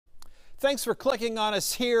Thanks for clicking on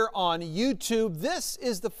us here on YouTube. This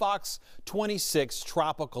is the Fox 26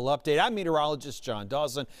 Tropical Update. I'm meteorologist John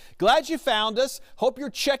Dawson. Glad you found us. Hope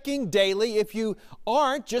you're checking daily. If you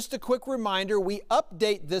aren't, just a quick reminder, we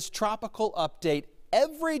update this tropical update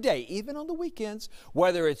every day, even on the weekends.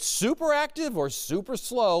 Whether it's super active or super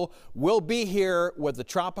slow, we'll be here with the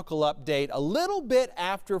tropical update a little bit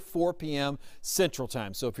after 4 p.m. Central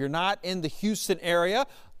Time. So if you're not in the Houston area,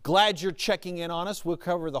 glad you're checking in on us. We'll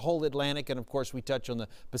cover the whole Atlantic, and of course we touch on the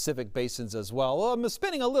Pacific basins as well. Well, I'm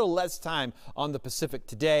spending a little less time on the Pacific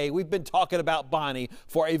today. We've been talking about Bonnie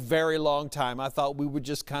for a very long time. I thought we would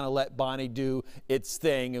just kind of let Bonnie do its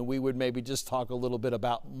thing, and we would maybe just talk a little bit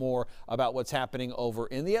more about what's happening over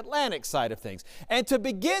in the Atlantic side of things. And to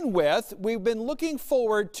begin with, we've been looking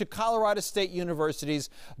forward to Colorado State University's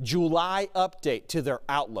July update to their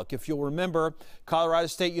outlook. If you'll remember, Colorado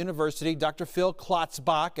State University, Dr. Phil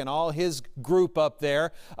Klotzbach and all his group up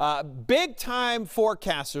there, big time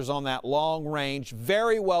forecasters on that long range,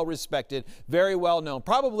 very well respected, very well known,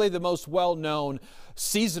 probably the most well known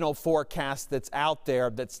seasonal forecast that's out there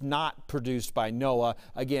that's not produced by NOAA.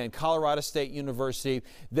 Again, Colorado State University,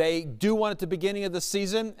 they do one at the beginning of the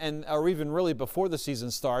season, or even really before the season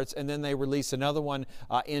starts, and then they release another one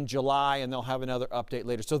in July, and they'll have another update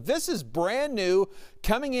later. So this is brand new,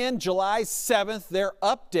 coming in July 7th. Their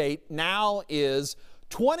update now is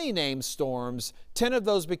 20 named storms, 10 of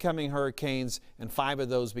those becoming hurricanes and 5 of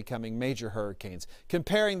those becoming major hurricanes.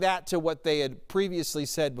 Comparing that to what they had previously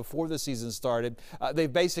said before the season started,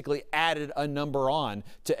 they've basically added a number on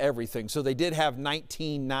to everything. So they did have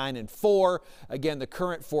 19, 9, and 4. Again, the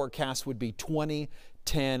current forecast would be 20,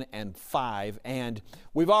 10, and 5, and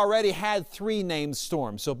we've already had 3 named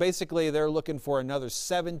storms. So basically they're looking for another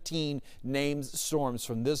 17 named storms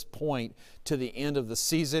from this point to the end of the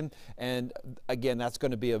season. And again, that's going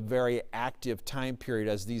to be a very active time period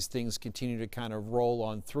as these things continue to kind of roll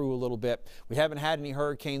on through a little bit. We haven't had any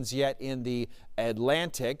hurricanes yet in the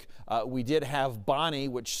Atlantic. We did have Bonnie,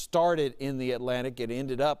 which started in the Atlantic. It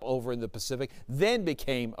ended up over in the Pacific, then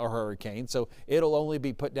became a hurricane. So it'll only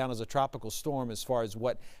be put down as a tropical storm as far as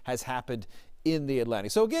what has happened in the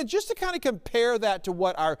Atlantic. So again, just to kind of compare that to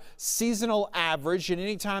what our seasonal average, and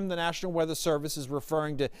anytime the National Weather Service is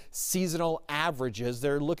referring to seasonal averages,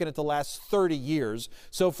 they're looking at the last 30 years.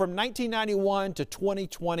 So from 1991 to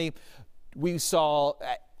 2020, we saw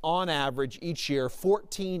on average each year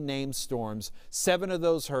 14 named storms, 7 of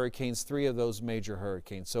those hurricanes, 3 of those major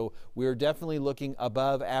hurricanes. So we're definitely looking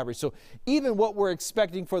above average. So even what we're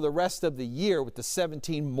expecting for the rest of the year with the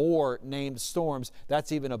 17 more named storms,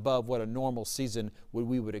 that's even above what a normal season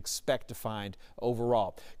we would expect to find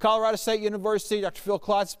overall. Colorado State University, Dr. Phil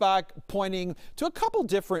Klotzbach pointing to a couple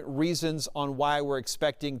different reasons on why we're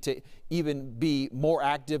expecting to even be more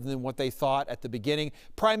active than what they thought at the beginning.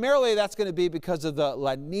 Primarily, that's going to be because of the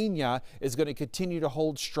La Nina is going to continue to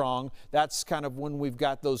hold strong. That's kind of when we've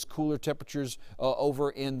got those cooler temperatures over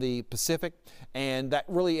in the Pacific, and that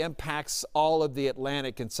really impacts all of the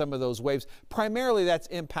Atlantic and some of those waves. Primarily, that's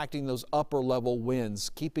impacting those upper level winds,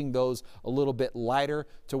 keeping those a little bit lighter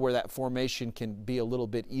to where that formation can be a little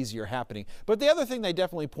bit easier happening. But the other thing they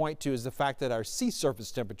definitely point to is the fact that our sea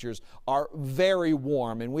surface temperatures are very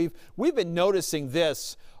warm, and we've been noticing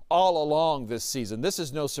this all along this season. This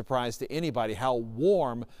is no surprise to anybody how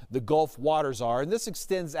warm the Gulf waters are, and this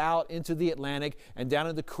extends out into the Atlantic and down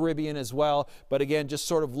in the Caribbean as well. But again, just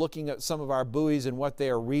sort of looking at some of our buoys and what they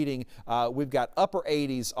are reading, we've got upper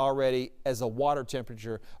 80s already as a water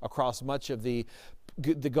temperature across much of the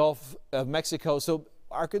Gulf of Mexico. So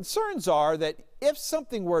our concerns are that if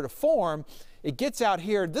something were to form, it gets out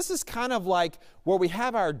here. This is kind of like where we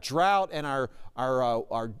have our drought and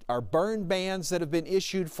our burn bans that have been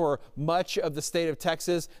issued for much of the state of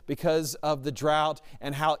Texas because of the drought,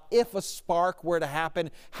 and how if a spark were to happen,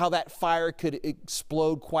 how that fire could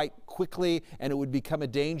explode quite quickly and it would become a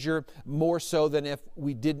danger, more so than if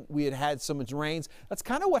we had so much rains. That's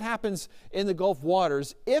kind of what happens in the Gulf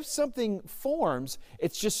waters. If something forms,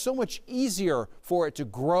 it's just so much easier for it to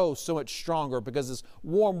grow so much stronger, because this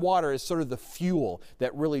warm water is sort of the fuel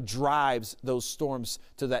that really drives those storms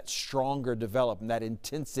to that stronger development, that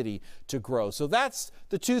intensity to grow. So that's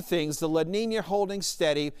the two things. The La Nina holding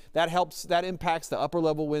steady, that impacts the upper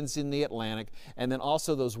level winds in the Atlantic, and then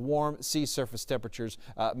also those warm sea surface temperatures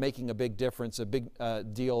making a big difference, a big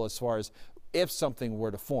deal as far as if something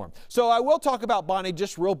were to form. So I will talk about Bonnie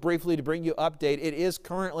just real briefly to bring you update. It is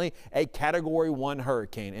currently a Category 1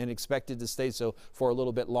 hurricane and expected to stay so for a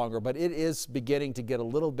little bit longer, but it is beginning to get a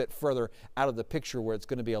little bit further out of the picture where it's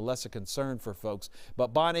going to be a lesser concern for folks. But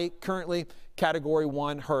Bonnie, currently Category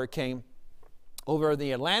 1 hurricane. Over in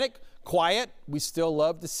the Atlantic, quiet. We still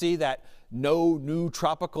love to see that no new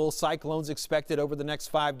tropical cyclones expected over the next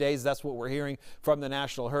 5 days. That's what we're hearing from the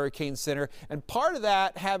National Hurricane Center. And part of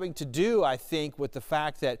that having to do, I think, with the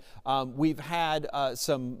fact that we've had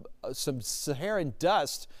some Saharan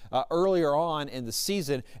dust earlier on in the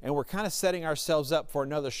season, and we're kind of setting ourselves up for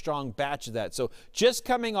another strong batch of that. So just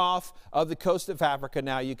coming off of the coast of Africa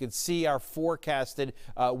now, you can see our forecasted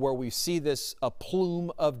where we see this plume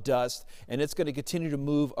of dust, and it's going to continue to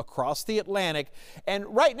move across the Atlantic. And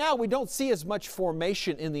right now we don't see as much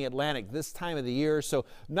formation in the Atlantic this time of the year, so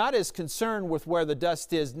not as concerned with where the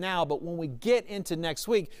dust is now. But when we get into next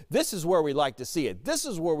week, this is where we like to see it. This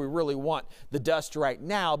is where we really want the dust right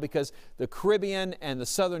now, because the Caribbean and the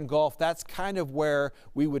Southern Gulf, that's kind of where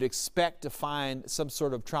we would expect to find some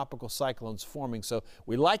sort of tropical cyclones forming. So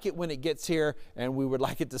we like it when it gets here, and we would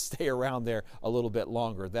like it to stay around there a little bit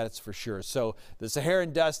longer, that's for sure. So the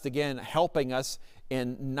Saharan dust, again, helping us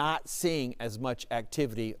in not seeing as much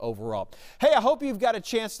activity overall. Hey, I hope you've got a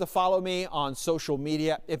chance to follow me on social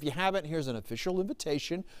media. If you haven't, here's an official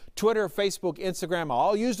invitation. Twitter, Facebook, Instagram, I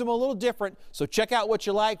all use them a little different, so check out what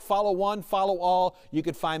you like. Follow one, follow all. You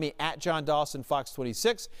can find me at John Dawson Fox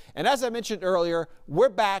 26. And as I mentioned earlier, we're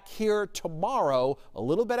back here tomorrow, a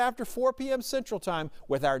little bit after 4 p.m. Central Time,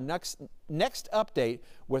 with our next update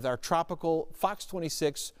with our tropical Fox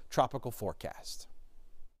 26 tropical forecast.